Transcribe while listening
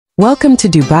Welcome to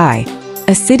Dubai,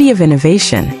 a city of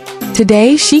innovation.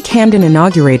 Today, Sheikh Hamdan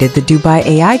inaugurated the Dubai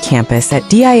AI campus at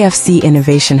DIFC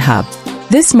Innovation Hub.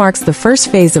 This marks the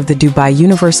first phase of the Dubai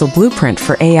Universal Blueprint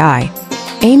for AI,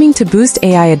 aiming to boost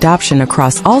AI adoption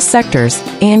across all sectors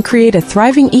and create a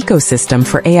thriving ecosystem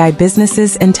for AI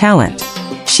businesses and talent.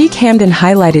 Sheikh Hamdan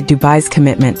highlighted Dubai's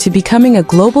commitment to becoming a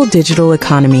global digital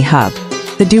economy hub.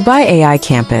 The Dubai AI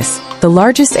campus, the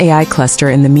largest AI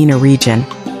cluster in the MENA region,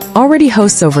 already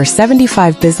hosts over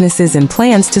 75 businesses and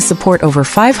plans to support over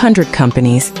 500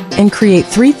 companies and create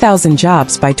 3,000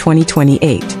 jobs by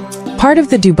 2028. Part of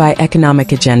the Dubai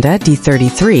Economic Agenda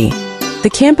D33, the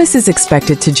campus is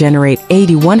expected to generate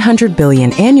 100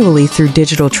 billion annually through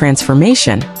digital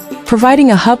transformation,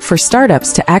 providing a hub for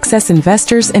startups to access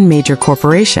investors and major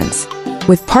corporations.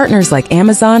 With partners like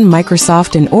Amazon,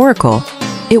 Microsoft, and Oracle,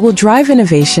 it will drive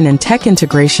innovation and tech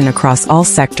integration across all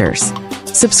sectors.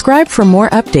 Subscribe for more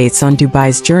updates on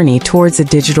Dubai's journey towards a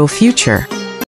digital future.